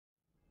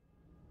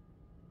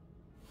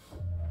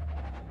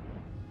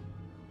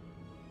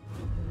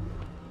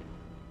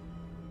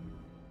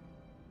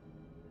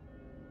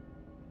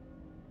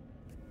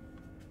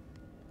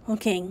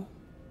Okay.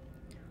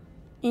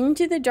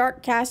 Into the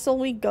dark castle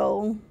we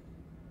go.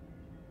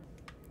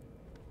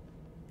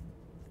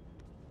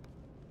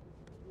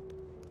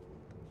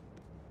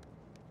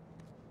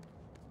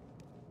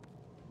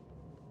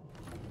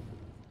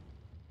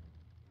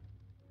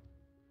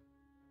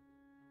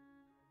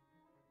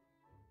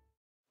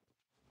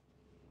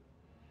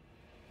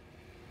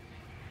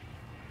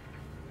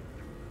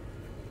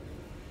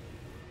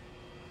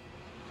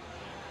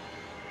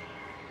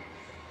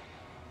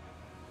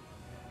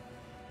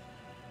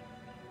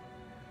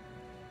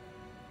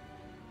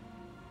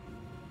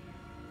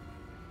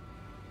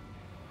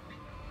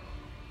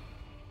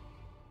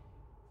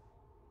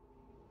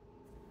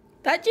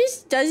 That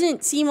just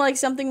doesn't seem like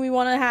something we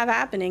want to have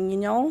happening, you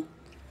know?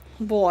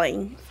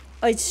 Boy,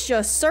 it's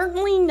just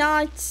certainly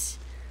not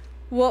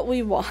what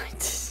we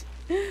want.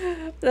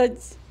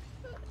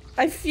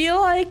 I feel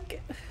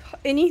like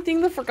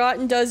anything the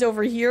Forgotten does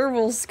over here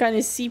will kind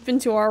of seep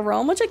into our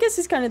realm, which I guess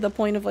is kind of the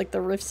point of like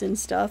the rifts and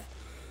stuff.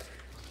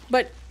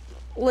 But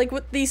like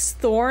with these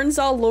thorns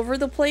all over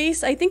the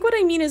place, I think what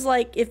I mean is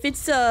like if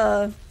it's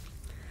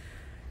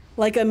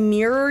like a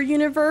mirror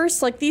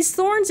universe, like these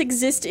thorns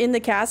exist in the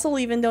castle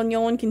even though no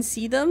one can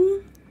see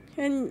them,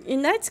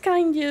 and that's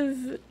kind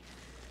of,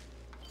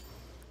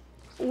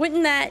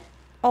 wouldn't that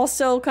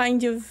also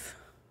kind of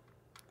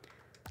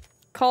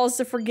cause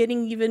the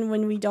forgetting even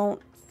when we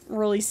don't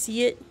really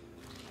see it?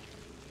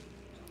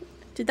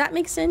 Did that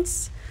make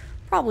sense?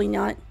 Probably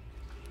not.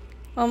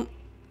 I'm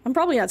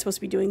probably not supposed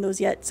to be doing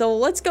those yet, so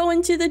let's go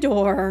into the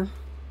door.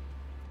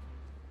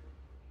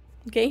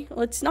 Okay,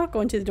 let's not go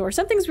into the door.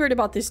 Something's weird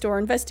about this door.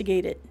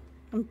 Investigate it.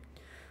 I'm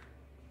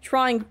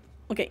trying.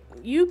 Okay,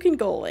 you can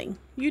go away.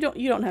 You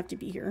don't have to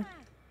be here.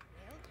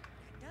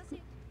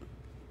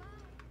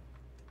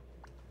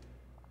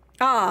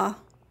 Ah.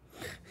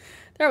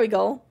 There we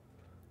go.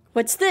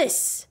 What's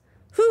this?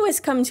 Who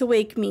has come to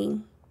wake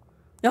me?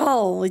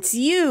 Oh, it's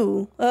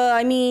you.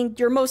 I mean,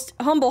 your most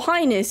humble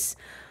highness.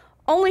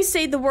 Only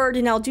say the word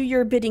and I'll do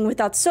your bidding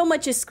without so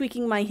much as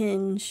squeaking my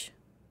hinge.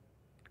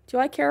 Do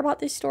I care about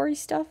this story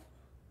stuff?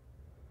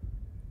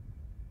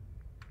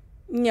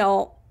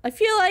 No, I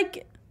feel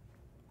like...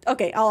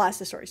 Okay, I'll ask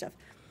the story stuff.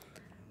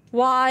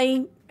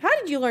 Why, how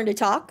did you learn to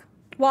talk?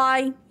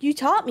 Why, you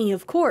taught me,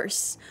 of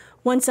course.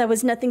 Once I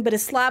was nothing but a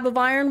slab of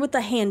iron with a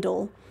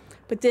handle.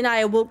 But then I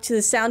awoke to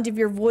the sound of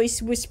your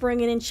voice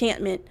whispering an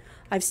enchantment.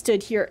 I've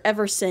stood here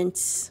ever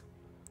since.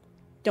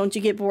 Don't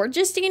you get bored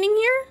just standing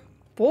here?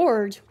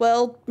 Bored?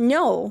 Well,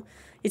 no.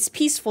 It's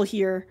peaceful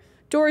here.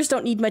 Doors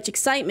don't need much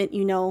excitement,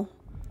 you know.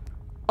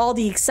 All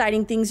the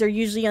exciting things are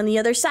usually on the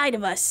other side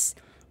of us.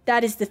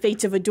 That is the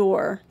fate of a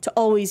door, to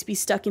always be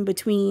stuck in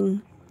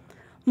between.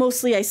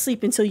 Mostly I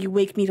sleep until you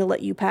wake me to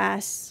let you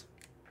pass.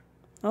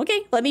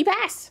 Okay, let me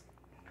pass.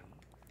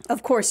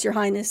 Of course, Your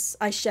Highness,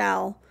 I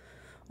shall.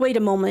 Wait a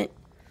moment.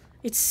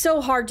 It's so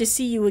hard to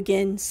see you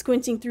again,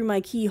 squinting through my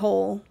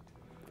keyhole.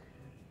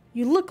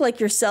 You look like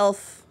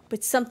yourself,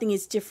 but something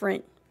is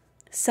different.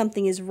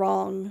 Something is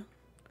wrong.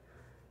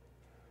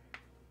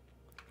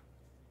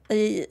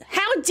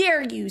 How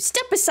dare you!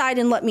 Step aside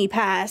and let me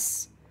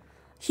pass.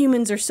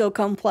 Humans are so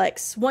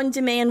complex. One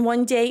demand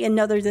one day,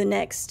 another the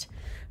next.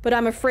 But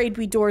I'm afraid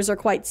we doors are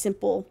quite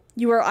simple.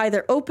 You are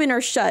either open or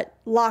shut,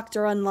 locked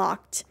or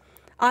unlocked.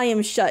 I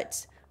am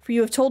shut, for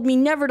you have told me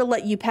never to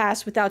let you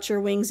pass without your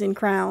wings and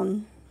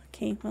crown.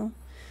 Okay, well.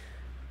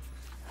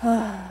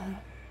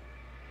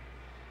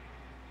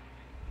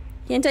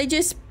 Can't I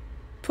just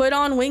put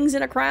on wings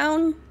and a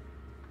crown?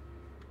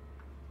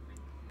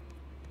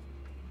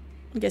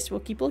 I guess we'll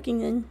keep looking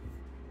then.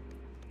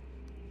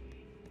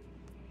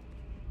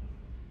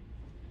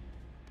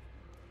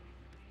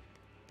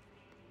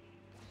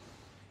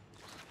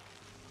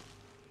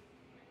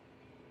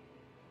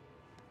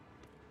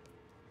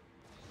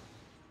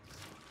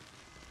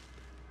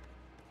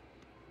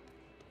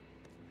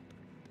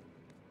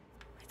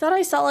 I thought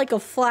I saw like a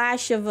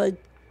flash of an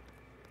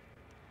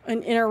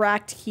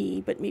interact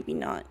key, but maybe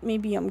not.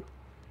 Maybe I'm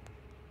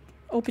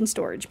open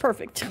storage.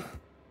 Perfect.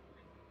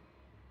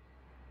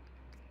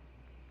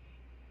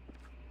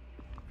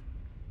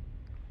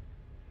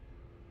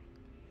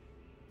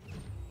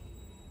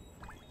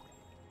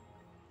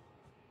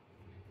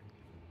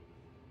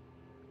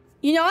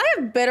 You know, I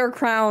have better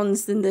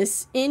crowns than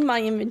this in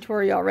my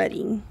inventory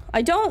already.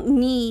 I don't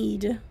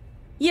need...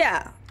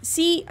 Yeah,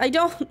 see, I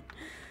don't...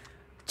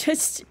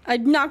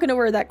 I'm not gonna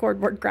wear that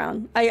cardboard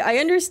crown. I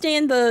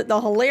understand the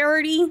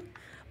hilarity,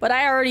 but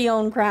I already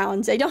own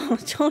crowns. I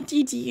don't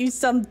need to use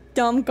some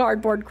dumb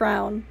cardboard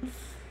crown.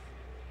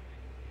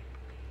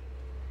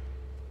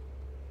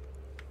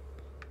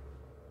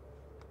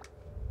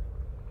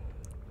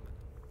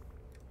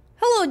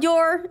 Hello,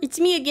 door.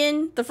 It's me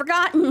again, the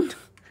Forgotten.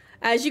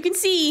 As you can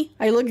see,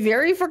 I look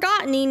very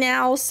forgotten-y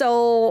now,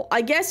 so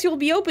I guess you'll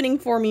be opening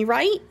for me,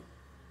 right?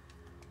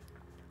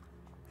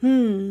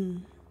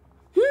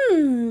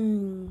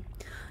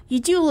 You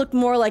do look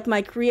more like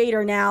my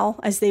creator now,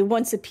 as they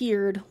once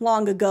appeared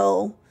long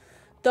ago.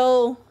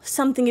 Though,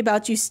 something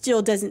about you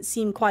still doesn't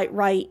seem quite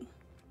right.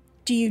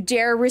 Do you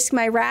dare risk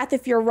my wrath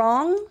if you're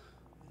wrong?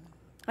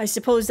 I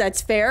suppose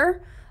that's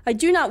fair. I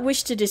do not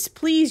wish to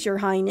displease your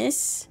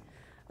highness.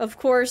 Of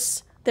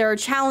course, there are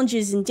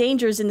challenges and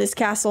dangers in this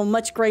castle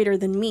much greater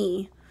than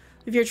me.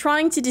 If you're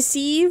trying to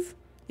deceive,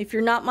 if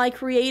you're not my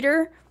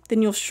creator,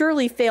 then you'll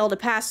surely fail to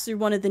pass through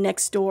one of the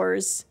next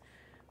doors.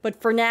 But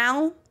for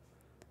now,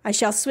 I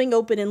shall swing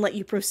open and let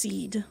you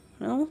proceed.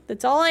 Well,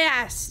 that's all I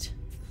asked.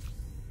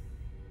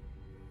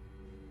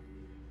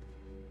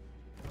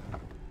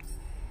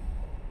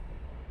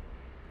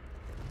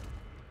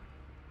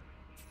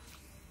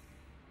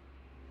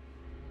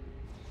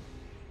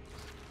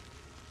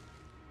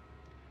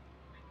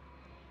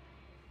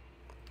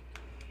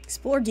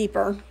 Explore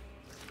deeper.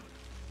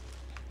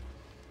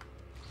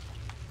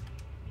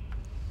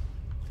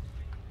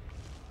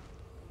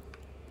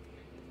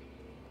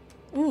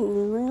 Ooh,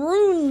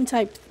 rune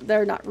type.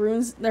 They're not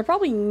runes. They're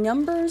probably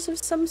numbers of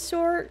some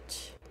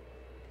sort.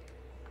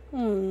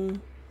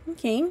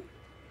 Okay.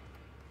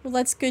 Well,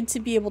 that's good to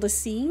be able to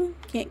see.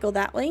 Can't go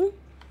that way.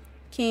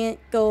 Can't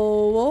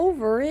go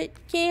over it.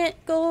 Can't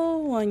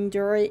go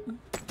under it.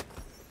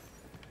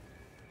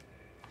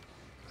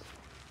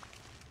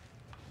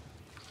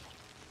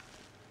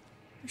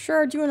 We sure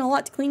are doing a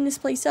lot to clean this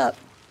place up.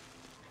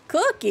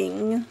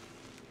 Cooking?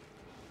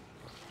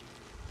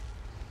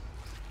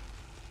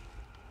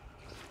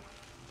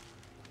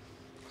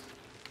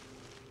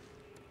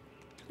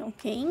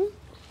 Okay.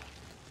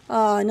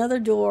 Another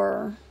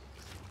door.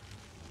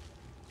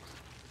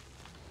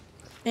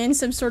 And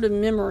some sort of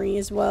memory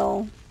as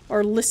well.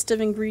 Or list of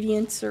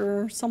ingredients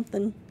or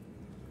something.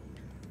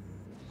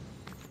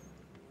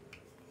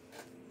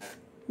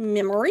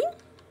 Memory?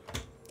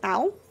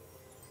 Ow.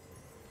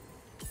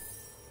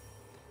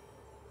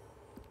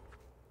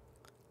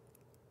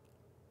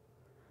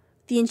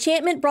 The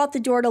enchantment brought the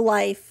door to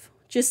life,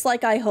 just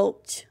like I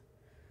hoped.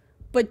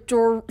 But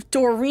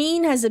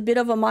Doreen has a bit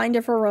of a mind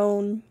of her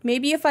own.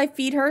 Maybe if I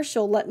feed her,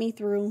 she'll let me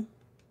through.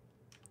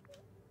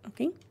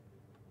 Okay.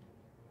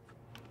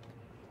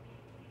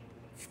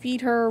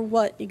 Feed her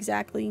what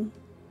exactly?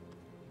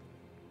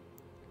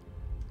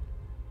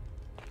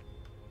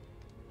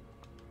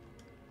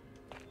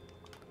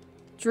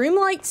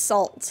 Dreamlight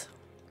salt.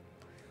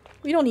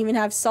 We don't even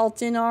have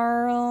salt in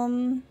our,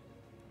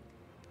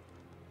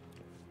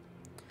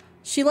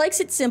 She likes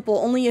it simple,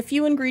 only a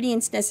few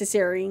ingredients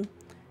necessary.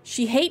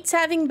 She hates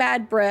having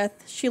bad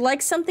breath. She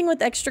likes something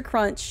with extra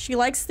crunch. She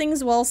likes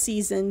things well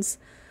seasoned.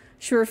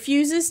 She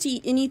refuses to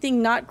eat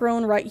anything not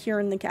grown right here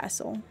in the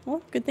castle.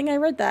 Well, good thing I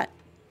read that.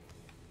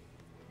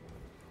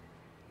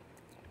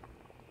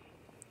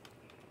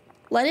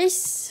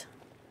 Lettuce,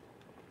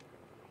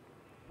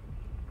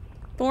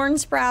 thorn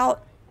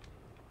sprout,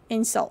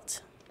 and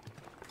salt.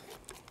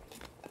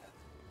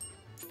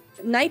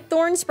 Night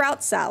thorn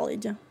sprout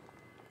salad.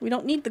 We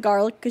don't need the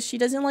garlic because she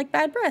doesn't like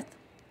bad breath.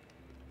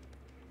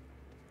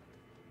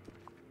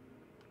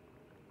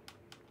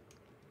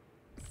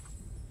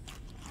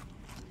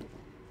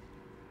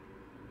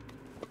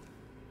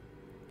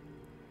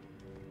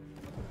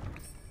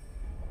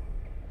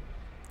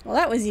 Well,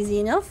 that was easy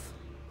enough.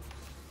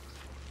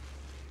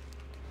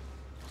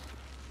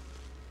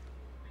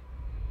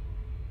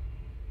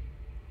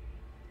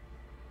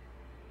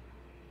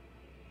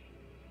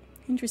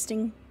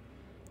 Interesting.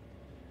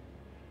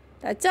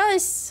 That's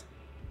us.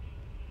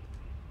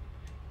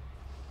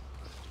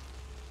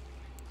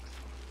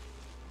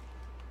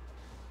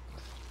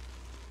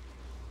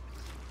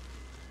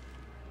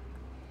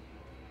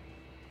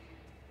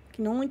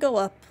 Can only go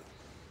up.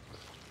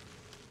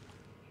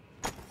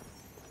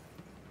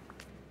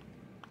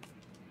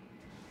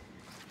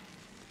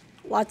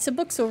 Lots of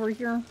books over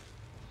here.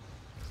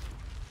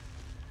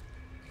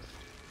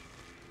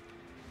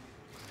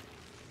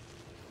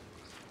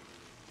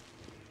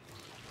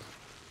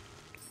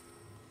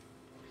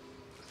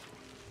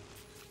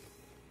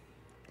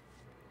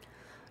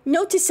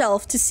 Note to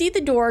self, to see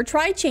the door,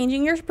 try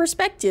changing your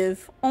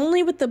perspective.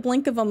 Only with the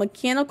blink of a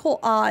mechanical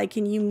eye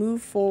can you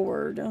move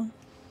forward.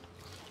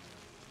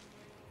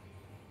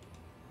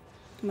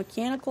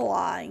 Mechanical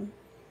eye.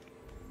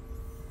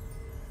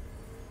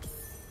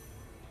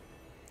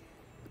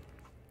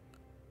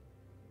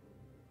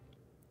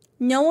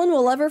 No one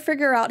will ever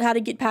figure out how to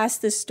get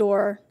past this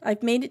door.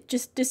 I've made it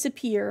just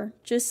disappear,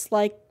 just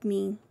like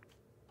me.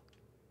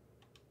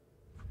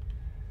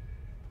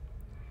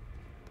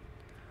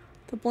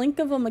 The blink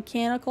of a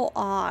mechanical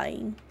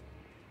eye.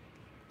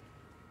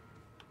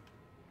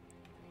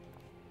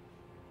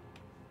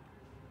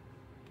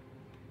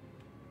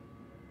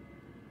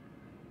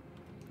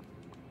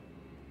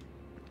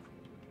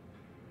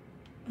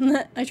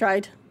 I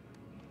tried.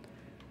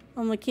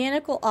 A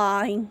mechanical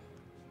eye.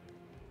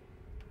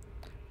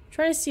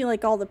 Try to see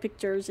like all the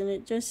pictures and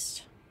it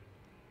just...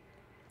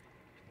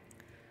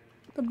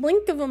 The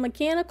blink of a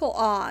mechanical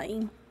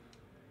eye.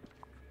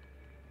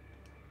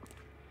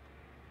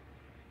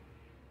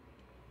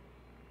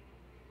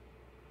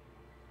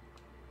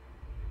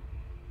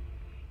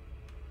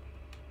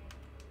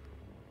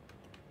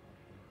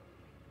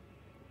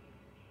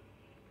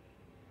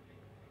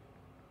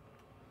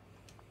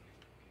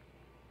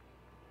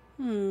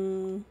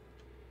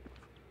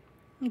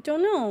 I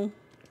don't know.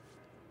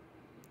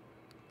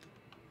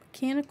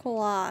 Mechanical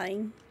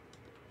eye.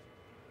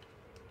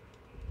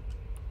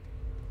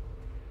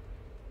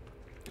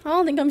 I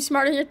don't think I'm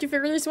smart enough to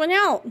figure this one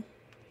out.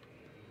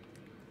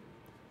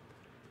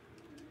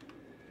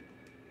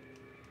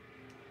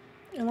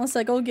 Unless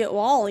I go get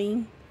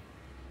Wally.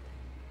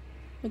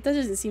 But that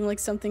doesn't seem like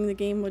something the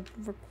game would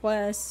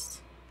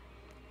request.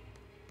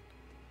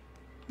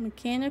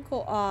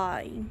 Mechanical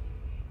eye.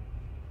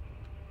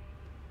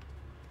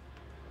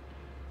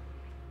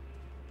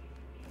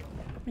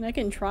 I mean, I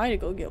can try to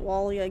go get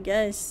Wally, I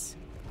guess.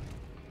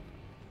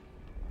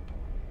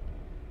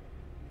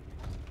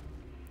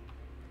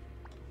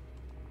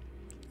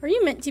 Are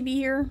you meant to be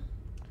here?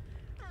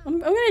 I'm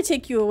gonna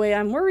take you away.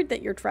 I'm worried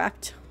that you're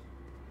trapped.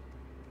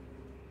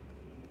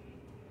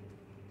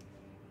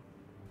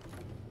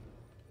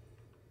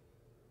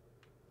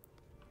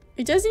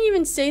 It doesn't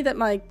even say that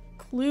my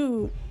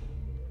clue,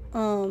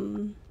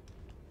 that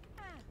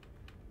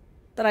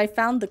I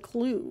found the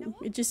clue.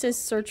 It just says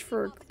search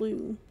for a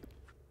clue.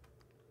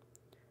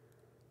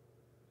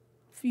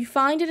 If you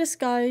find a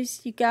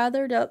disguise, you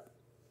gathered up.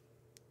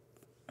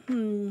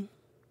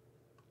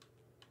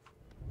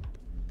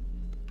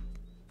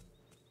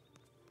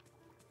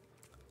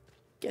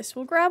 Guess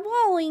we'll grab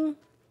Wally.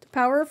 The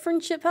power of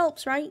friendship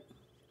helps, right?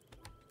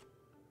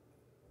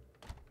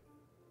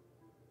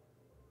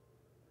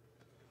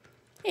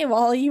 Hey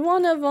Wally, you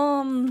wanna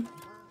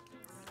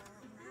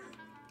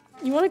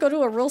go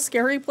to a real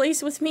scary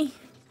place with me?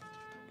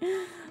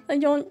 I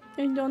don't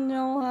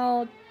know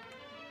how.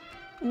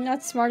 I'm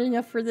not smart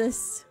enough for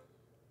this.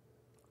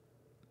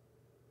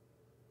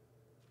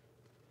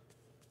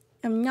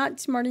 I'm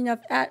not smart enough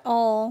at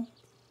all.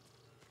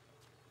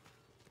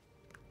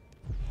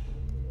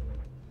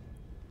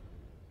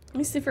 At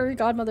least the fairy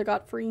godmother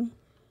got free.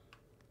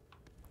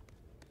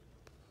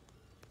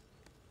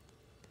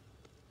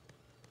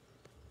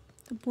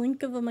 The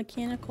blink of a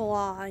mechanical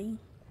eye.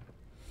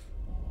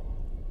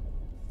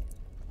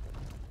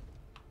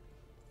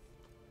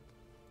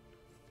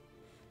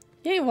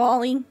 Hey,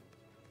 Wally.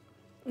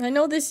 I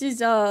know this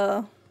is,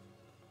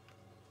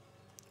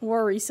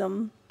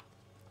 worrisome.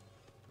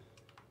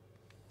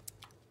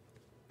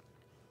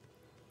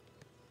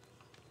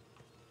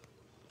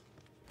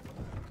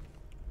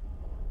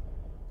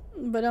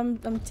 But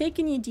I'm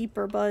taking you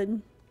deeper,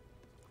 bud.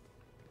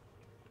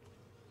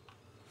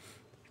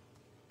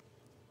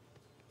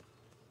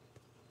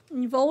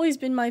 You've always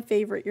been my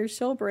favorite. You're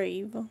so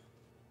brave.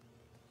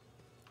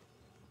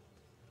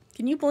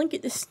 Can you blink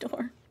at this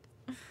door?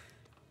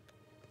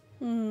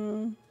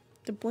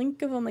 The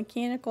blink of a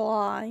mechanical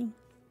eye.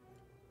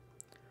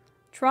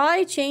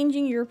 Try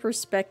changing your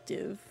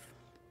perspective.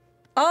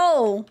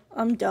 Oh!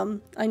 I'm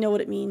dumb. I know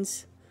what it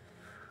means.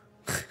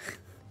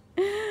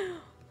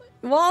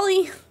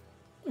 Wally!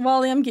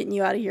 Wally, I'm getting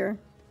you out of here.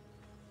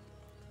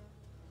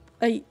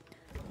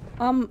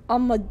 I'm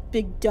a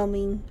big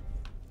dummy.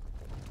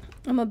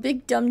 I'm a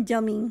big dumb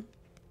dummy.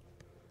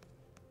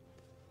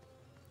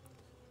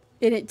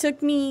 And it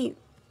took me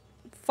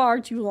far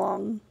too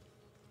long.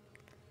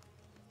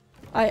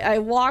 I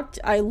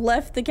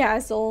left the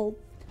castle.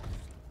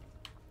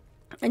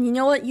 And you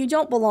know what? You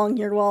don't belong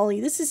here,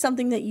 Wally. This is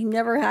something that you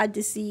never had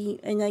to see,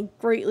 and I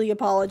greatly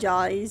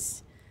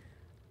apologize.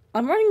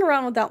 I'm running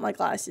around without my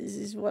glasses,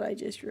 is what I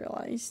just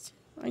realized.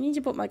 I need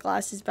to put my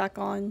glasses back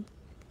on.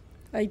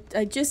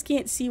 I just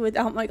can't see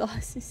without my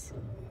glasses.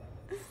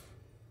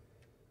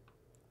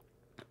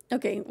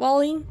 Okay,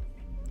 Wally,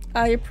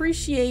 I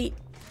appreciate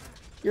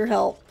your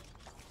help.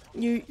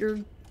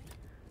 You're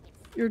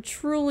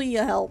truly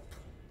a help.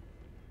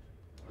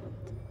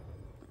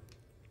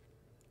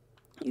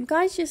 You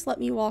guys just let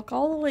me walk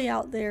all the way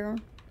out there.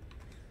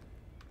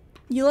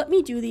 You let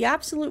me do the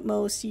absolute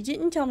most. You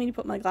didn't tell me to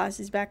put my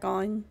glasses back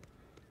on.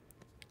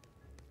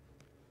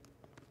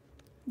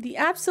 The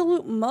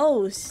absolute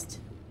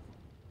most.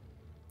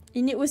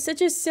 And it was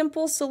such a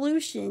simple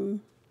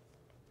solution.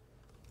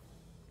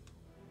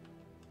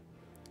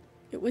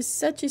 It was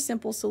such a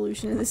simple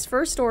solution. And this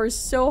first door is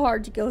so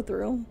hard to go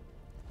through.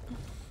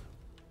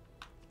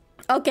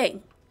 Okay.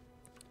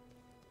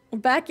 We're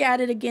back at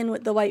it again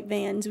with the white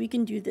vans. We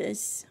can do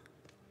this.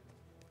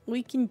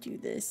 We can do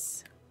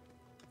this.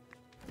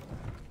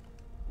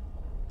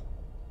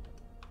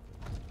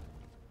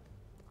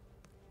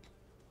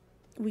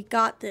 We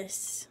got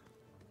this.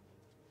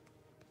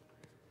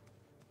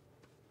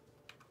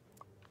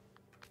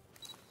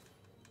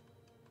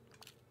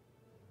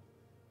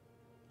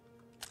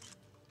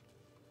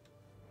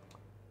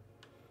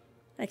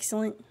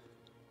 Excellent.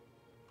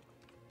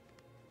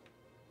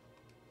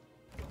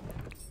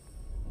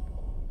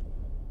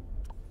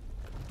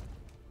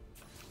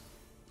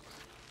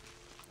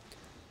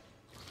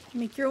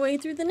 Make your way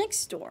through the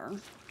next door.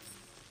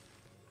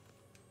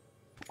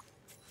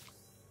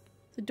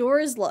 The door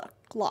is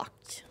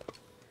locked.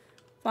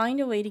 Find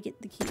a way to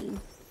get the key.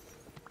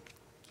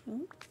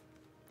 Okay.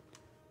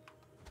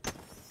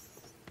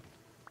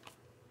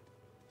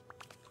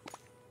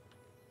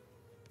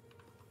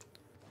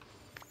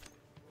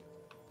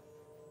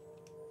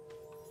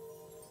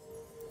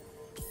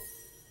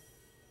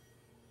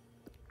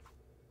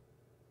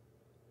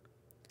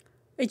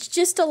 It's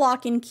just a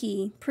lock and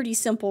key. Pretty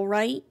simple,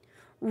 right?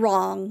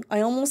 Wrong.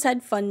 I almost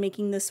had fun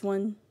making this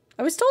one.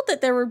 I was told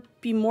that there would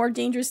be more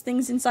dangerous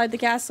things inside the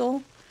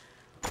castle,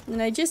 and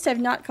I just have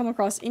not come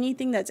across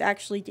anything that's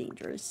actually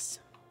dangerous.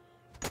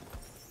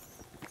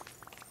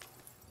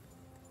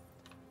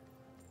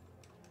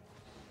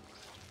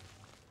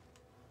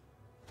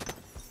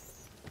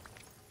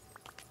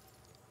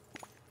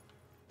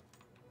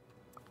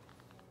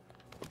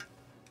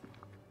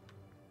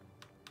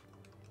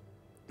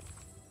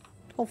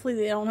 Hopefully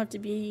they don't have to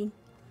be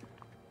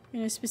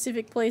in a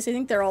specific place. I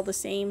think they're all the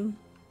same.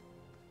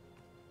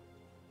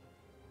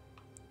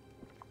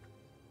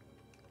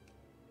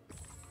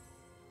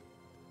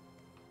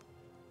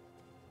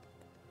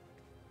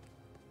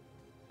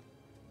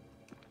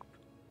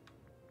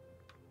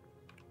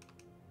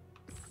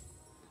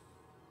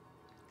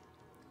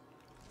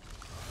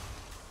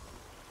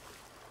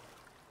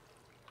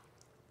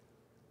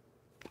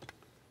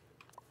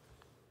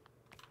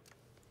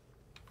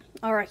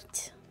 All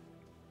right.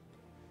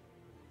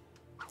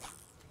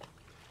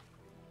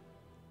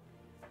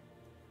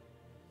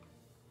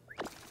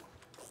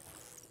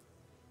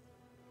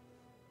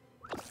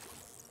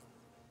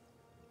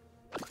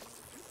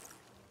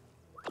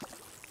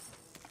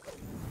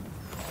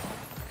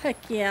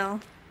 Heck yeah.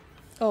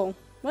 Oh,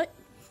 what?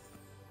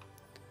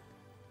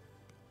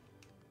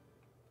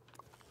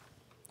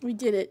 We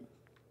did it.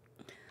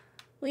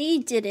 We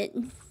did it.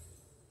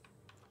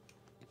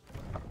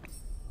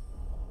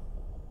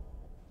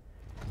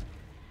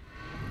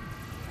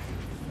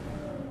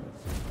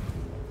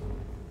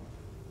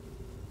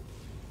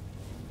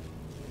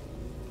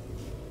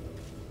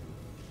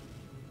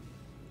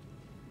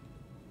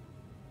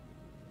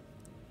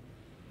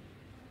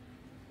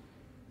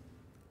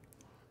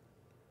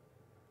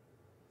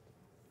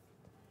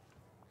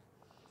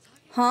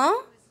 Huh?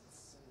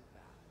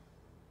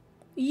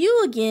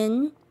 You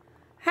again?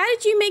 How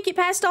did you make it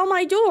past all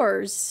my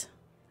doors?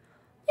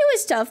 It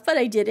was tough, but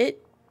I did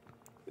it.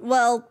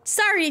 Well,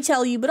 sorry to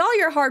tell you, but all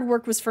your hard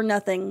work was for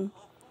nothing.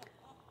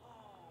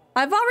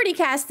 I've already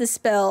cast the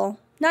spell.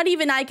 Not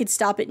even I could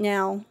stop it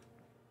now.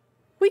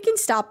 We can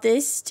stop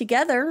this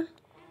together.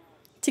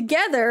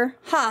 Together?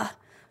 Ha!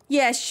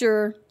 Yeah,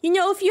 sure. You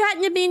know, if you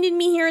hadn't abandoned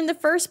me here in the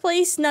first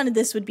place, none of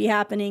this would be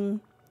happening.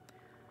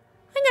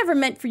 I never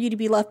meant for you to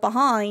be left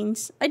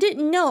behind. I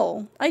didn't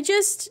know. I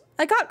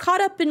got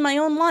caught up in my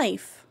own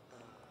life.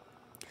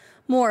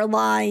 More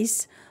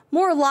lies.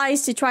 More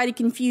lies to try to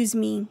confuse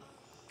me.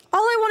 All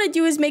I want to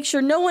do is make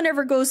sure no one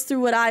ever goes through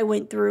what I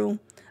went through.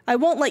 I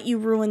won't let you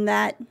ruin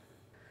that.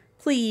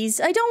 Please,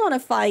 I don't want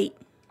to fight.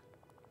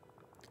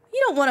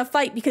 You don't want to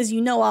fight because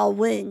you know I'll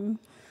win.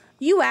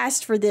 You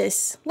asked for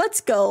this. Let's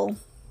go.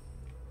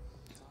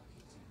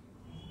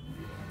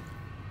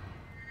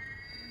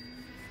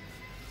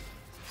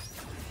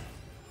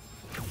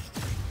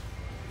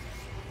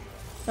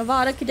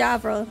 Avada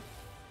Kedavra.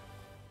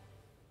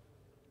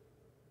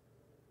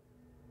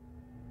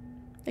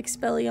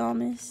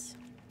 Expelliarmus.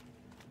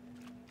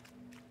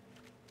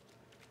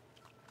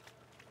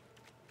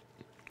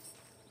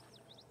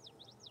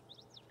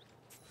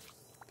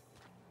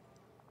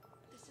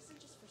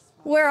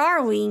 Where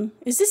are we?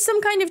 Is this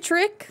some kind of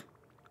trick?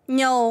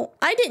 No,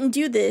 I didn't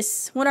do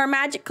this. When our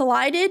magic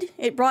collided,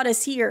 it brought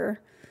us here.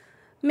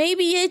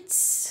 Maybe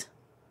it's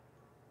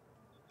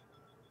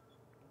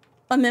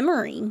a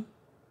memory.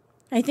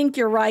 I think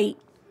you're right.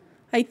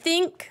 I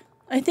think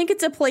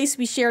it's a place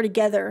we share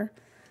together.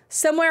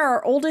 Somewhere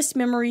our oldest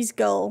memories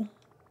go.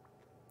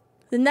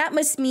 Then that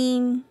must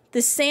mean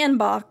the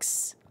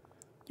sandbox.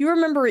 You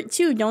remember it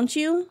too, don't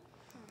you?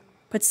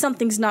 But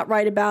something's not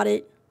right about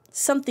it.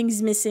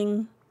 Something's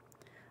missing.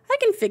 I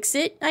can fix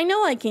it. I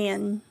know I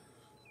can.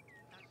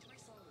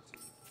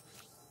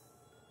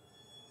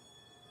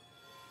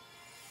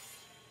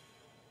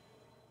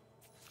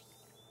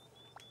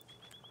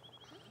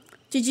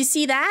 Did you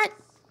see that?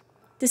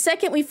 The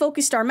second we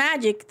focused our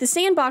magic, the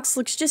sandbox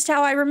looks just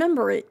how I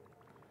remember it.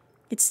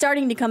 It's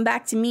starting to come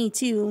back to me,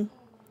 too.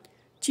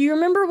 Do you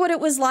remember what it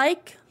was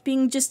like,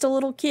 being just a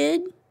little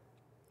kid?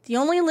 The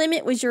only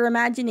limit was your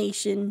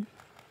imagination.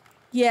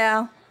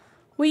 Yeah,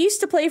 we used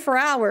to play for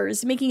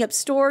hours, making up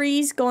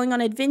stories, going on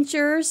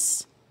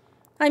adventures.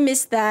 I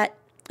miss that.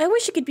 I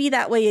wish it could be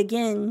that way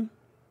again.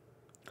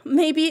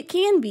 Maybe it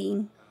can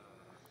be.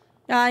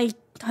 I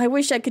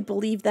wish I could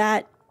believe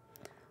that.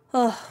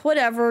 Ugh,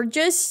 whatever,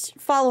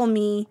 just follow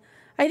me.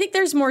 I think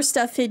there's more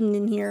stuff hidden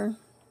in here.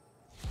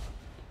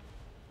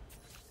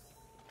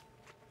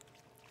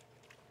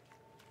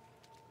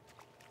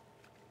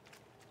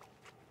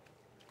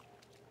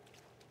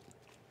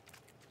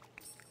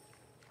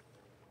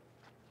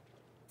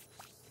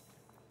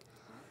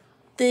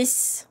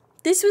 This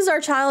was our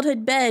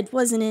childhood bed,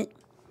 wasn't it?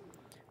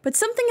 But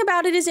something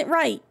about it isn't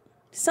right.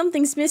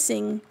 Something's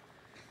missing.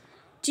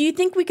 Do you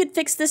think we could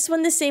fix this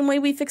one the same way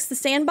we fixed the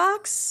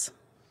sandbox?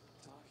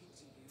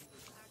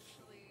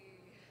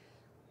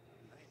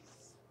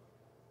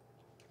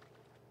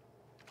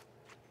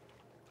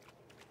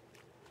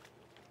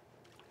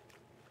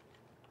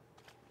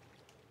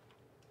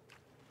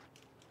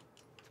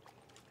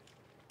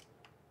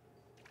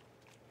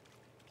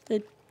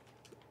 Did...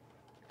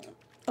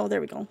 Oh, there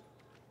we go.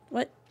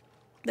 What?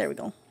 There we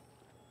go.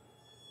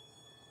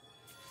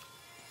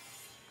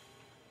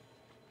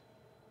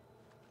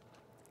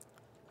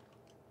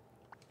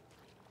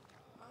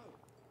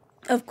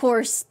 Of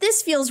course,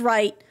 this feels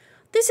right.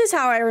 This is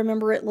how I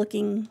remember it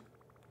looking.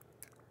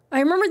 I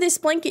remember this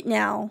blanket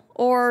now,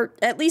 or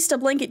at least a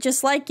blanket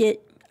just like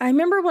it. I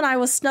remember when I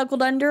was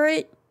snuggled under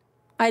it.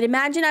 I'd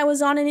imagine I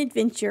was on an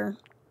adventure.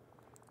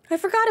 I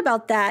forgot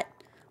about that.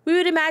 We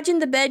would imagine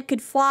the bed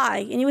could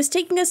fly, and it was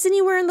taking us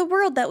anywhere in the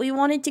world that we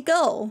wanted to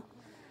go.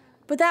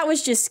 But that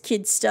was just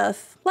kid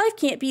stuff. Life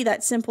can't be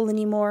that simple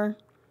anymore.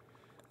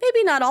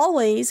 Maybe not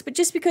always, but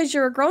just because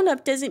you're a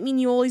grown-up doesn't mean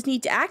you always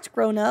need to act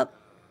grown-up.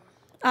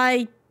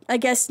 I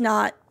guess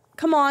not.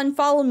 Come on,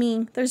 follow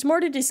me. There's more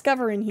to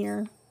discover in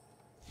here.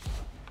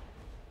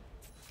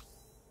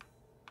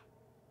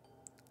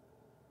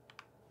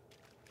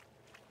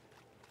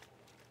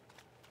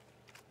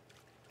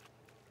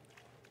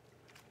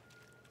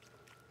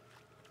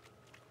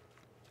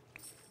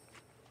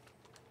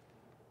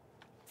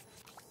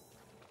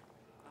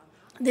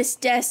 This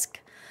desk.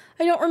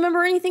 I don't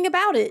remember anything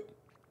about it.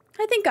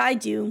 I think I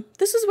do.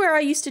 This is where I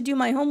used to do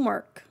my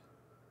homework.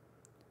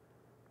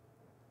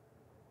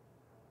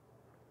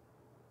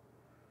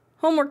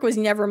 Homework was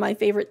never my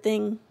favorite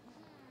thing.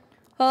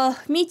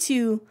 Me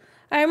too.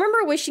 I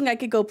remember wishing I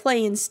could go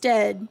play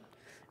instead.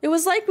 It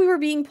was like we were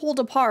being pulled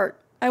apart.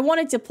 I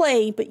wanted to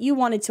play, but you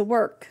wanted to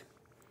work.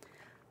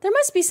 There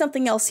must be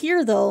something else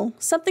here, though.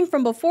 Something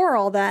from before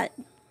all that.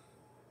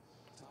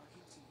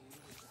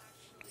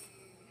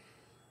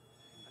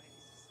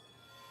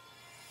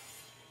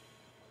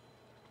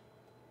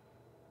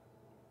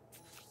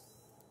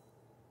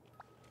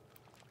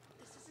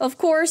 Of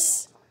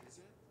course,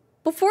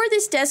 before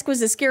this desk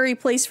was a scary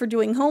place for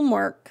doing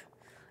homework.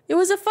 It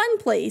was a fun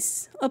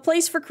place, a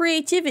place for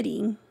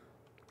creativity.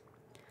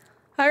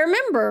 I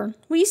remember,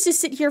 we used to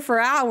sit here for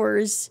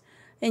hours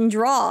and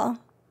draw.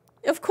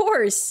 Of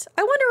course,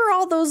 I wonder where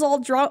all those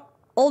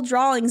old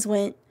drawings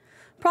went.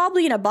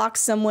 Probably in a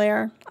box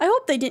somewhere. I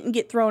hope they didn't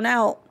get thrown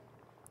out.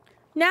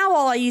 Now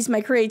all I use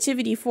my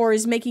creativity for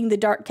is making the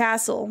dark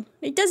castle.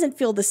 It doesn't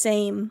feel the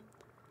same.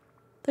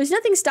 There's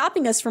nothing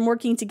stopping us from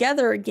working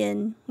together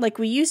again, like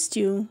we used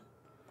to.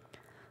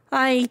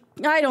 I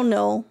don't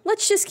know.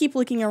 Let's just keep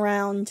looking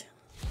around.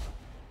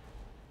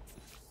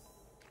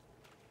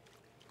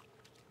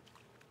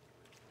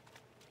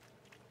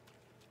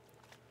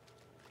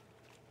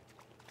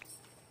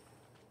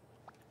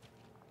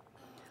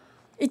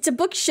 It's a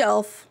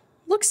bookshelf.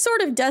 Looks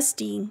sort of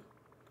dusty.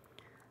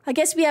 I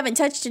guess we haven't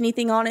touched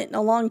anything on it in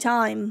a long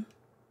time.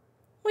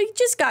 We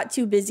just got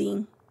too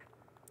busy.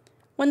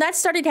 When that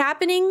started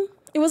happening,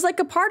 it was like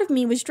a part of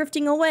me was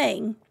drifting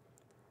away.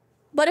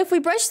 But if we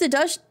brush the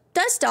dust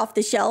off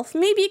the shelf,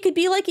 maybe it could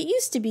be like it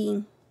used to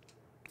be.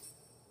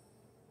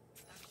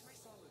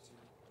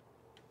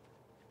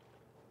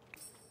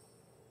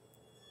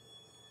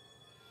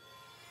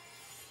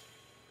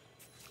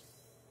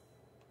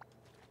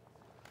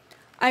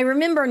 I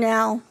remember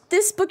now.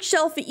 This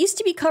bookshelf, it used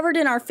to be covered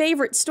in our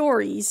favorite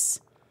stories.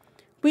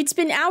 We'd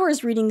spend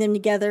hours reading them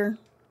together.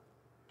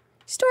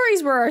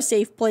 Stories were our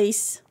safe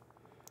place.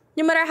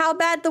 No matter how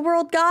bad the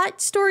world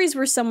got, stories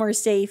were somewhere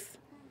safe.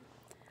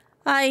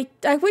 I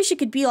wish it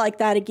could be like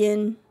that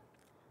again.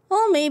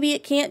 Well, maybe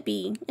it can't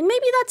be, and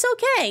maybe that's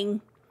okay.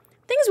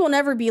 Things will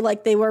never be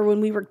like they were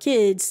when we were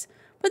kids,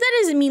 but that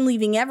doesn't mean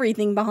leaving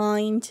everything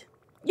behind.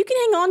 You can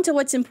hang on to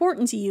what's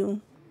important to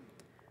you.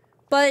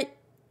 But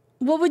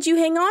what would you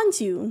hang on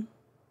to?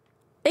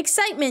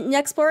 Excitement and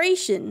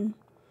exploration.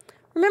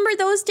 Remember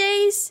those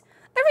days?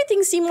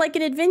 Everything seemed like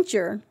an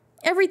adventure.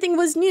 Everything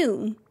was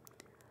new.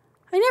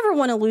 I never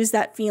want to lose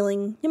that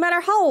feeling, no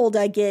matter how old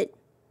I get.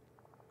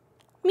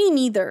 Me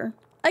neither.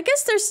 I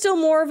guess there's still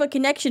more of a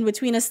connection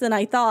between us than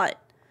I thought.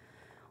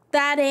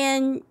 That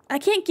and I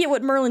can't get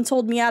what Merlin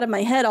told me out of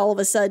my head all of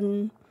a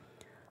sudden.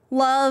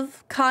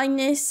 Love,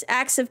 kindness,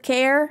 acts of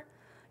care.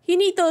 You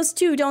need those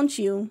too, don't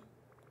you?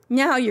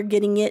 Now you're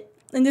getting it.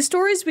 And the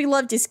stories we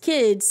loved as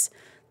kids,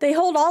 they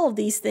hold all of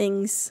these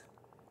things.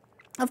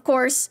 Of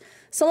course,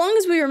 so long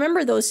as we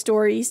remember those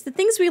stories, the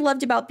things we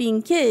loved about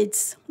being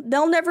kids,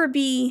 they'll never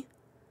be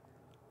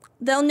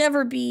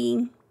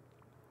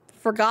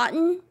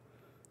forgotten.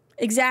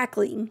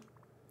 Exactly.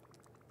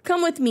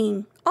 Come with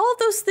me. All of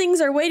those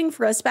things are waiting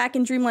for us back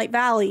in Dreamlight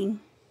Valley.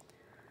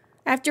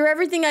 After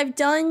everything I've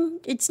done,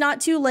 it's not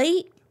too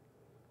late.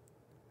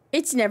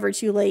 It's never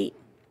too late.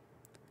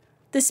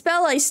 The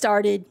spell I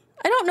started,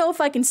 I don't know if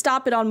I can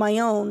stop it on my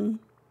own.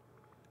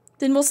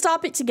 Then we'll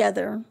stop it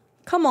together.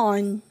 Come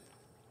on.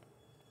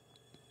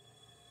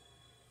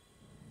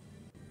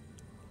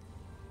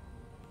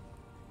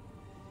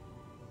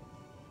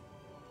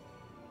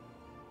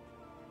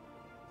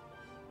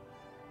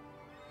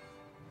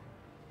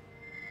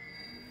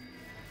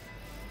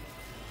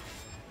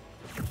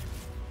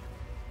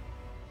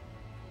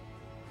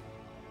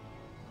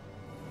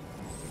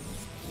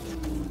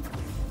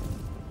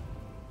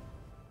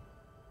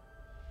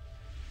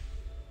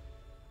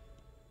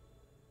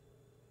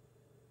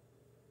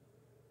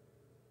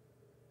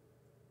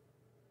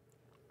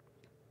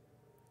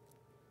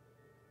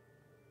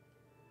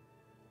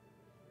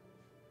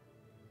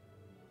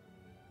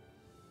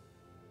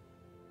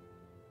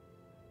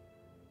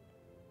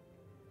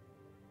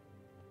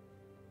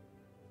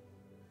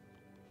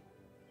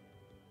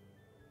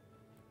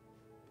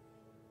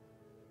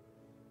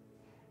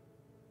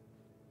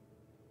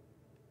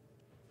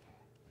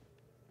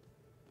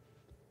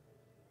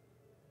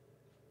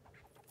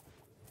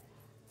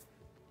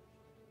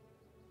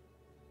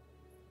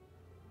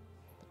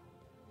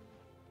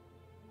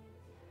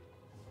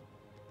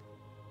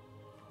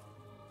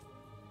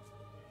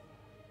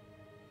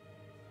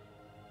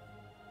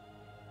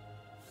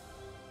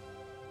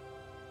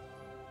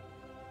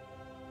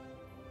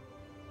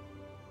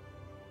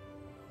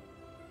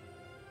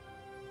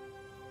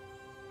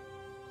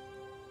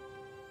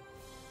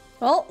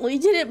 Well, we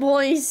did it,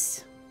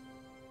 boys.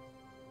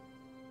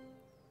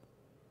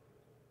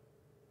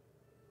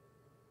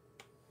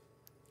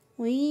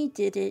 We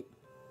did it.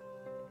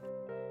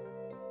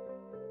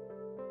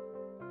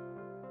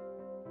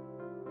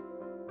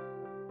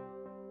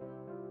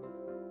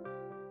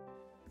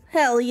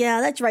 Hell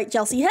yeah, that's right,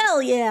 Chelsea.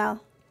 Hell yeah.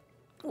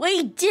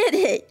 We did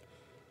it.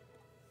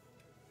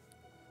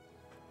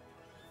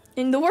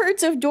 In the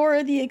words of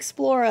Dora the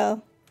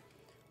Explorer,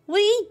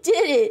 we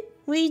did it.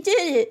 We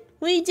did it.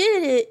 We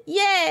did it.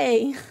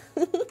 Yay.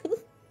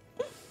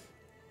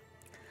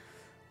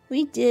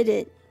 We did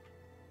it.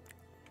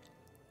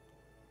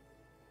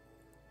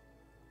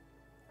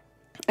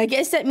 I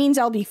guess that means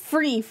I'll be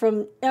free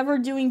from ever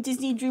doing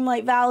Disney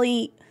Dreamlight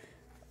Valley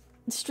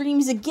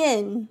streams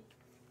again.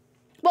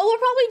 Well, we'll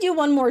probably do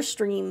one more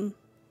stream.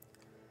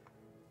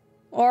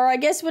 Or I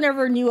guess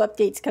whenever new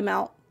updates come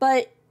out.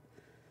 But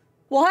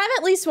we'll have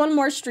at least one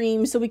more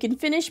stream so we can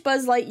finish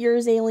Buzz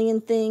Lightyear's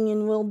alien thing,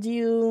 and we'll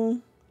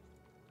do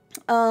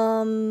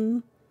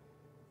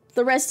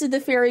the rest of the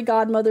Fairy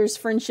Godmother's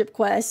friendship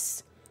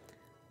quests.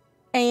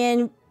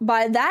 And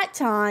by that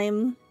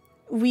time,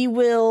 we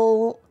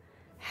will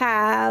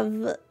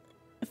have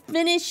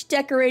finished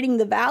decorating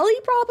the valley,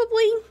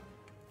 probably.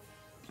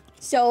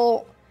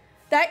 So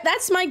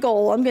that's my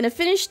goal. I'm gonna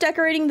finish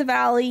decorating the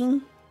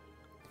valley.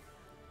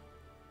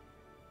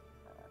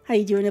 How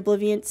you doing,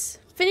 Oblivions?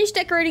 Finish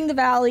decorating the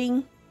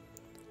valley.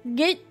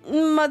 Get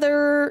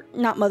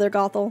not Mother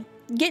Gothel.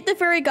 Get the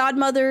Fairy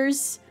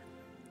Godmother's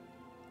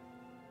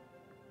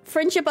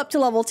friendship up to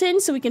level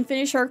 10 so we can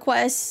finish our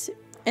quests,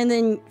 and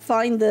then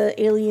find the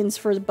aliens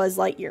for Buzz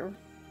Lightyear.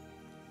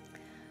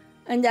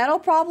 And that'll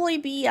probably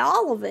be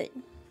all of it.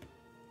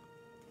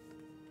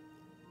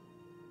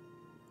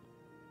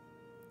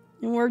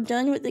 And we're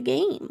done with the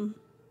game,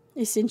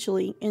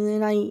 essentially. And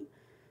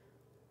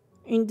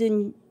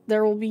then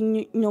there will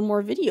be no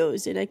more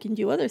videos, and I can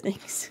do other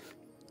things.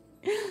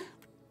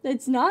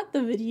 That's not the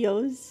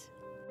videos.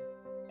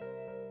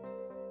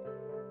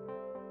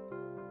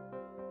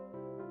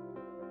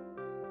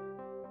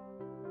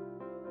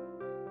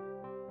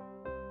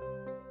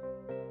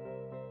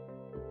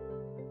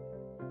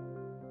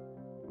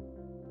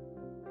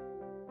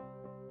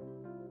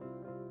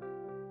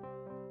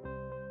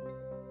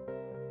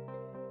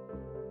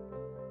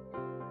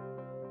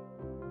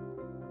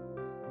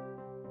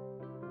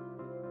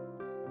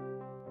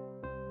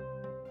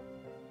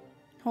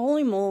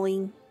 Holy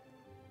moly.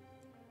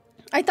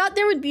 I thought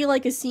there would be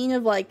like a scene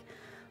of like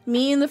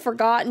me and the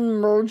Forgotten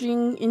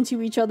merging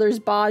into each other's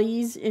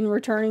bodies and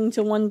returning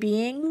to one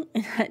being,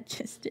 and that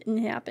just didn't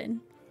happen.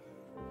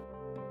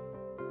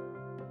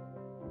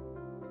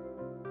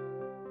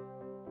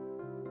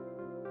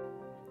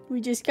 We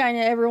just kind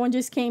of, everyone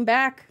just came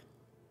back.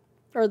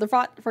 Or the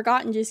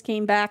Forgotten just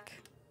came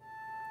back.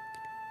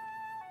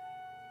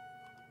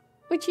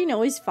 Which, you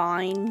know, is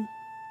fine.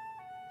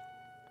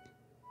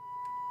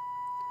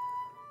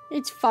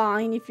 It's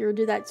fine if you're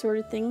to that sort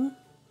of thing.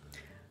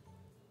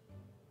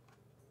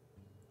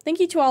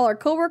 Thank you to all our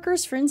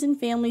coworkers, friends, and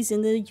families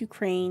in the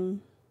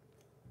Ukraine.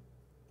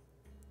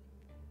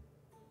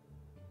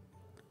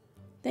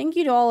 Thank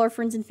you to all our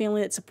friends and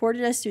family that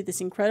supported us through this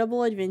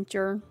incredible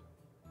adventure.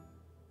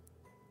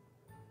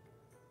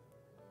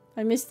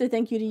 I missed the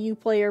thank you to you,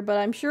 player, but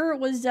I'm sure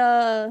it was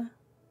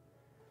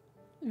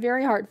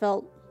very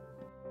heartfelt.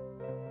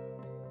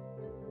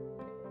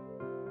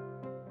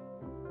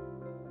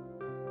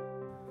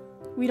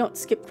 We don't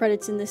skip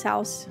credits in this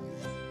house,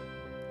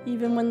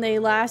 even when they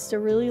last a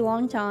really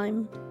long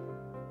time.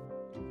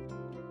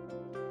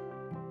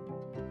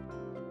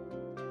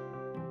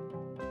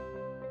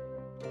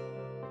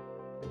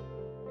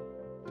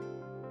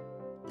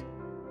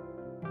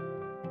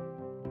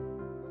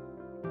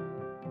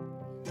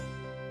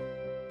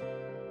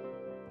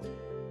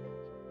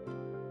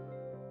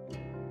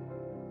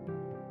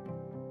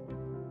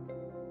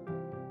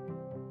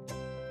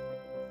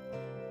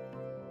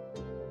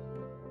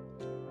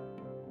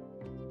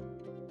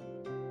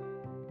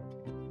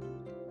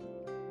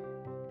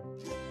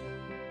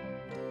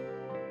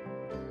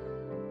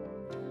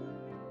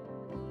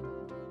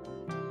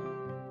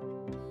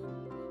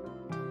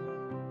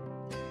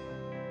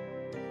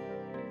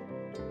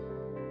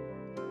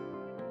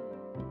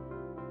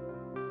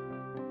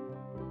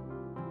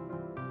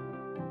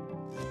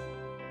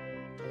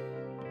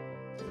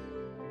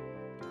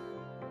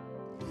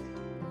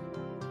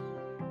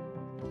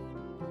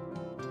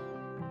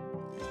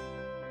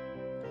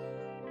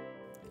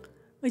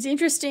 It's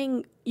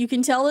interesting, you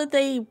can tell that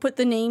they put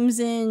the names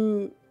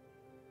in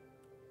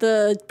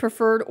the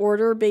preferred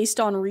order based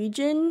on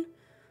region,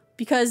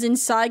 because in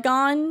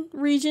Saigon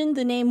region,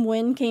 the name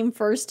Win came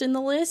first in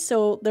the list,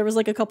 so there was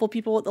like a couple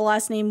people with the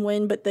last name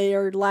Win, but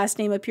their last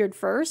name appeared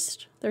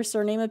first, their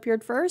surname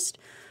appeared first,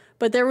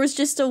 but there was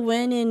just a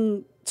Win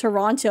in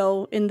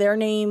Toronto, and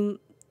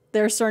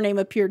their surname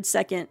appeared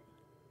second.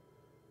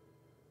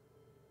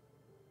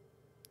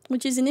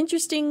 Which is an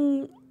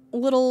interesting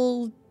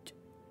little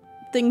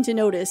thing to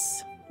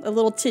notice, a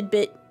little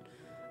tidbit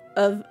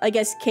of, I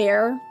guess,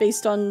 care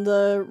based on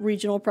the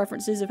regional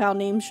preferences of how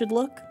names should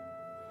look.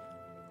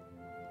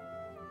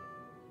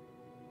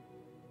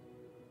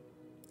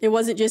 It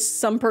wasn't just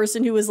some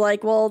person who was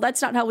like, well,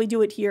 that's not how we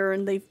do it here,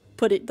 and they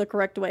put it the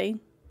correct way.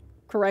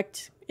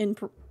 Correct in,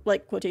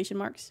 like, quotation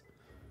marks.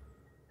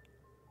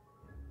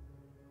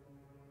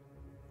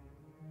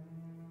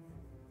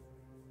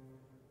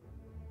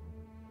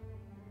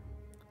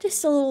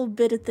 Just a little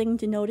bit of thing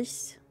to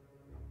notice.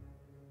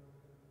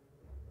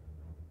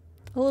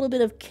 A little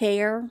bit of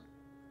care.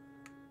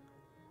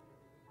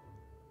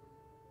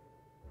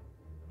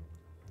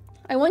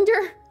 I wonder,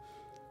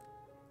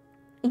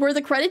 were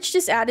the credits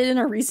just added in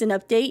a recent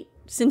update?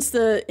 Since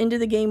the end of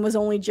the game was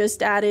only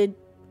just added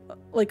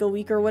like a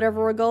week or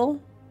whatever ago?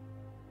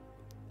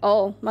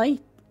 Oh,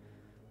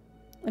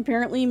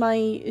 apparently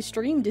my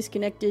stream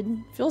disconnected.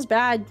 Feels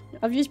bad.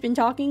 I've just been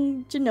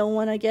talking to no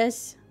one, I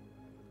guess.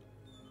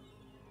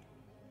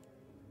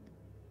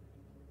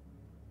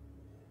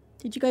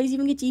 Did you guys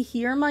even get to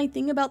hear my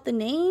thing about the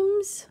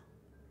names?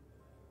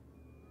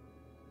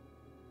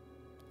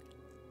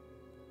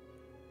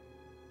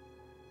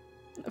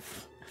 I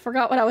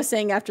forgot what I was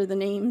saying after the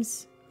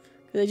names.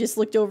 I just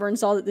looked over and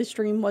saw that the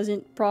stream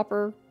wasn't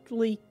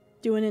properly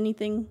doing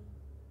anything.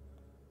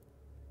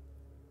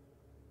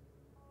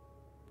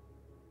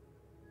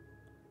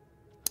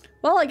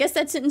 Well, I guess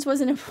that sentence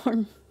wasn't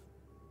important.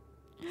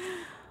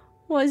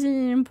 Wasn't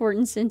an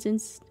important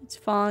sentence. It's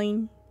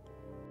fine.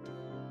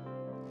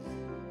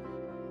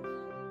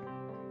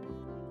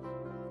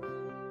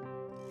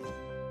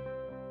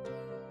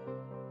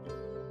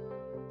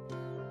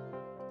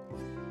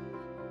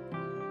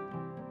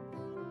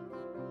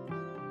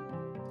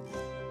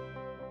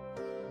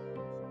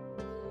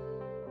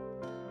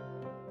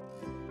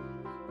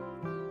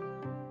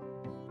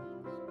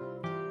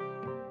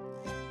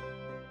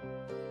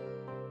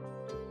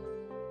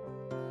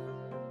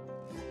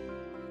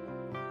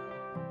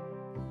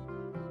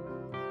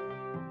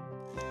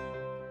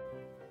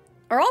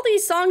 Are all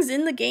these songs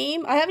in the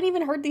game? I haven't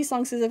even heard these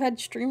songs because I've had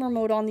streamer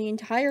mode on the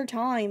entire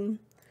time.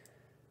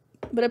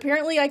 But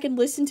apparently I can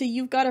listen to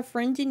You've Got a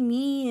Friend in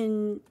Me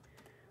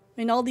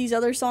and all these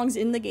other songs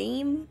in the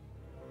game.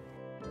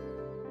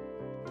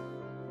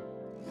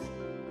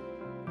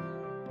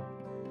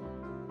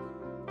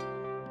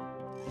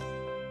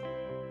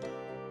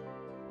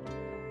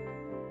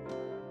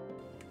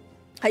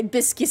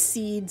 Hibiscus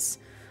Seeds.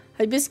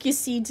 Hibiscus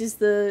Seeds is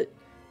the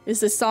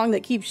song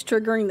that keeps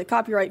triggering the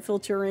copyright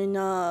filter in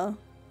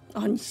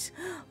on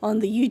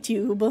the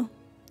YouTube.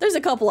 There's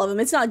a couple of them.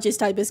 It's not just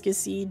Hibiscus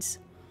Seeds.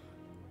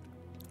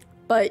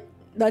 But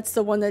that's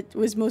the one that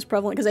was most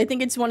prevalent because I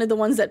think it's one of the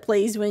ones that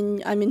plays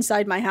when I'm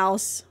inside my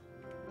house.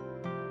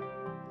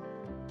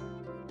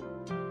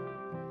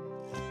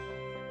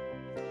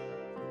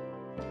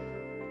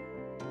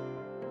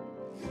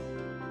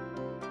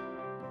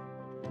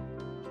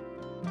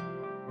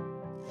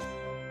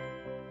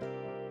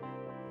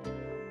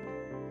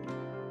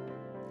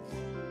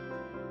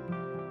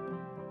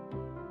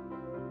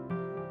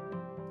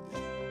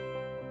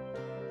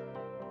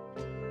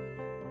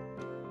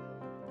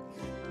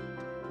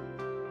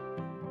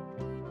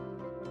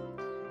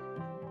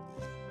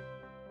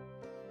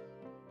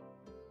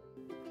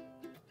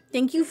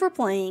 Thank you for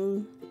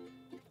playing.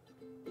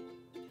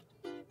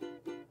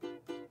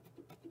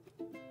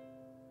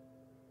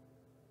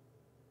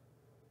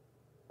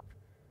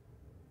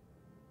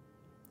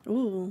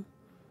 Ooh.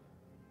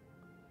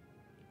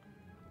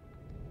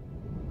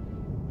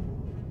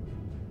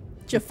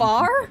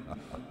 Jafar?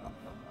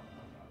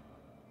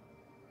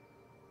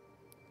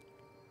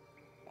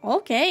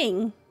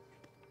 Okay.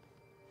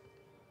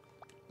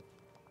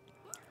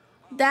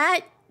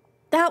 That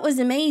was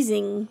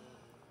amazing.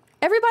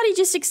 Everybody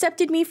just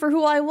accepted me for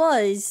who I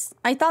was.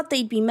 I thought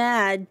they'd be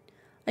mad.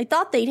 I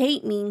thought they'd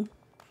hate me.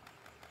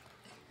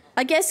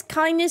 I guess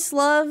kindness,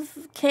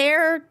 love,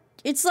 care,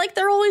 it's like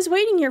they're always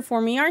waiting here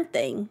for me, aren't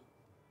they?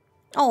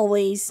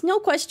 Always. No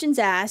questions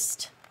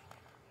asked.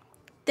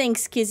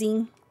 Thanks,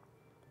 Kizzy.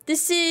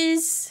 This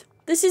is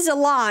a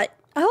lot.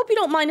 I hope you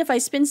don't mind if I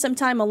spend some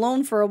time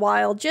alone for a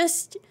while,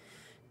 just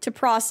to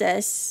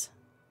process.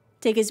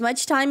 Take as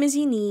much time as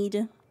you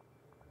need.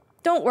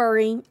 Don't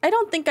worry, I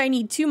don't think I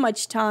need too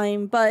much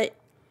time, but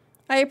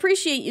I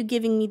appreciate you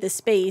giving me the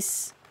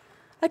space.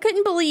 I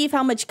couldn't believe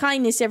how much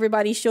kindness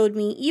everybody showed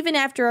me, even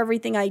after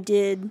everything I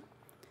did.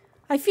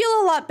 I feel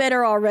a lot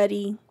better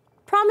already.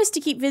 Promise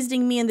to keep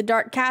visiting me in the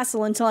Dark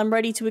Castle until I'm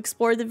ready to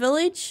explore the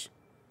village?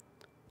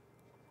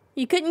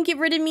 You couldn't get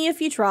rid of me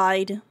if you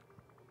tried.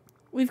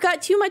 We've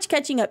got too much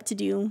catching up to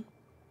do.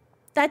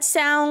 That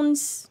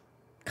sounds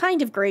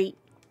kind of great.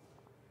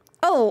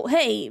 Oh,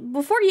 hey,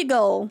 before you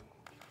go,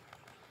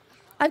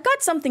 I've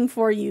got something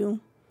for you.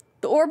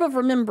 The Orb of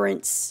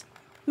Remembrance.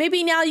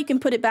 Maybe now you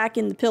can put it back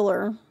in the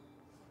pillar.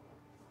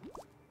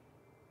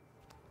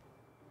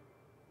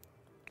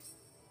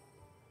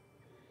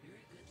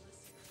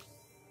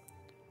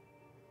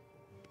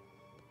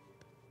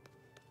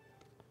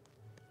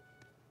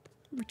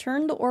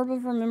 Return the Orb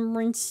of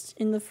Remembrance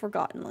in the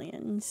Forgotten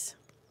Lands.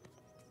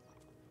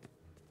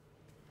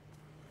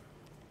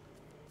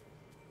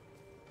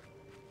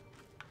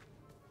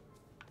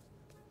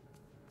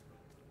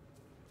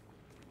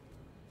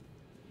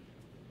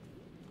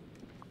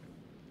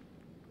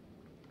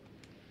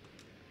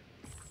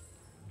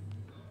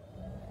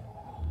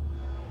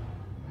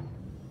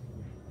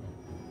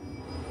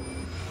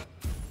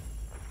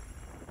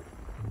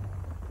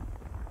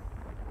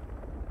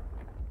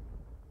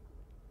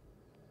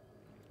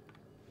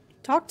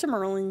 Talk to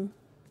Merlin.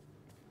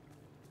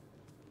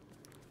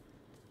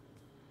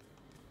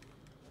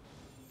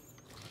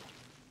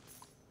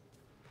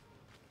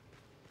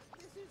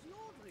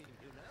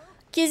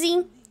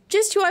 Kizzy,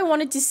 just who I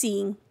wanted to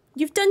see.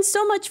 You've done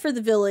so much for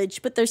the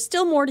village, but there's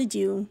still more to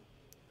do.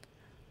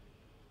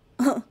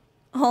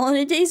 All in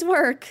a day's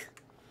work.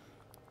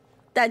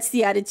 That's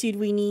the attitude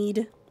we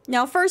need.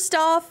 Now, first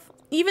off,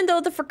 even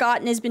though the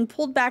Forgotten has been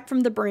pulled back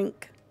from the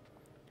brink,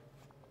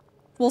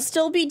 we'll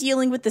still be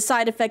dealing with the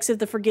side effects of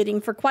the forgetting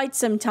for quite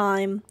some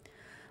time.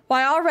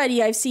 Why,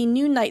 already I've seen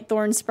new night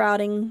thorns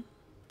sprouting.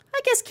 I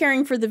guess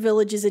caring for the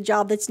village is a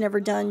job that's never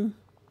done.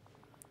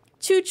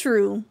 Too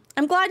true.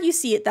 I'm glad you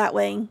see it that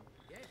way.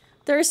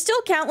 There are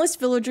still countless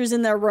villagers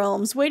in their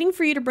realms waiting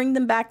for you to bring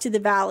them back to the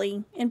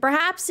valley, and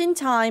perhaps in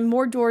time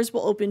more doors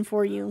will open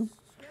for you.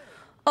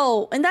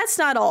 Oh, and that's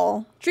not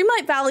all.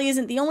 Dreamlight Valley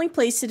isn't the only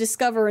place to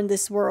discover in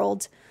this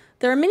world.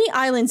 There are many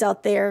islands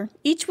out there,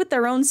 each with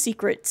their own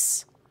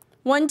secrets.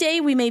 One day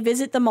we may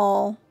visit them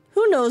all.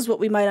 Who knows what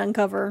we might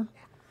uncover?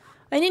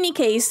 In any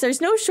case, there's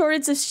no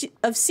shortage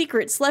of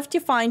secrets left to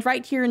find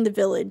right here in the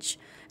village,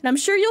 and I'm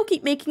sure you'll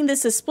keep making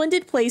this a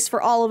splendid place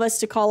for all of us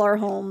to call our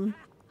home.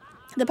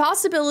 The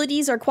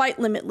possibilities are quite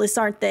limitless,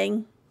 aren't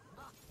they?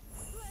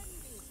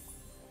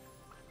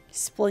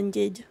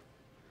 Splendid.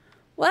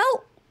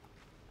 Well,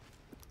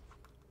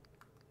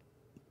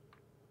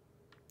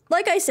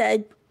 like I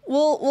said,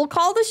 we'll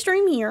call the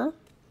stream here.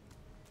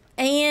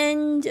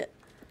 And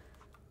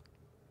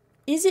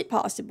is it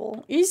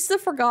possible? Is the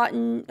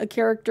Forgotten a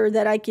character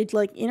that I could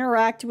like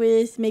interact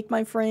with, make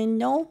my friend?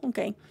 No?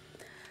 Okay.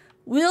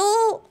 We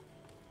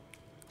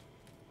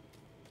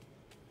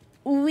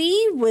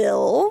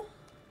will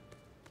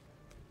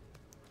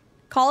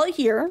call it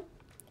here.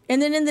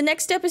 And then in the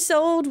next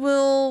episode,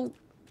 we'll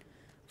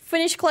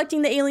finish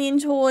collecting the alien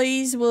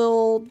toys.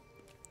 We'll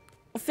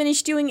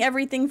finish doing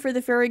everything for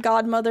the fairy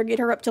godmother, get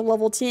her up to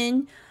level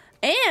 10.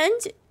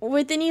 And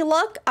with any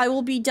luck, I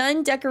will be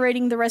done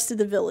decorating the rest of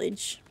the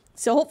village.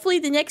 So hopefully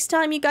the next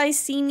time you guys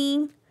see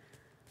me,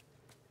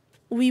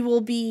 we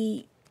will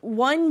be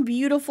one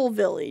beautiful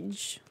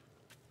village.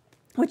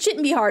 Which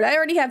shouldn't be hard. I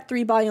already have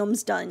 3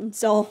 biomes done.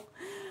 So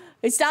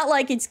it's not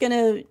like it's going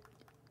to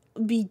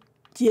be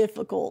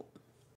difficult.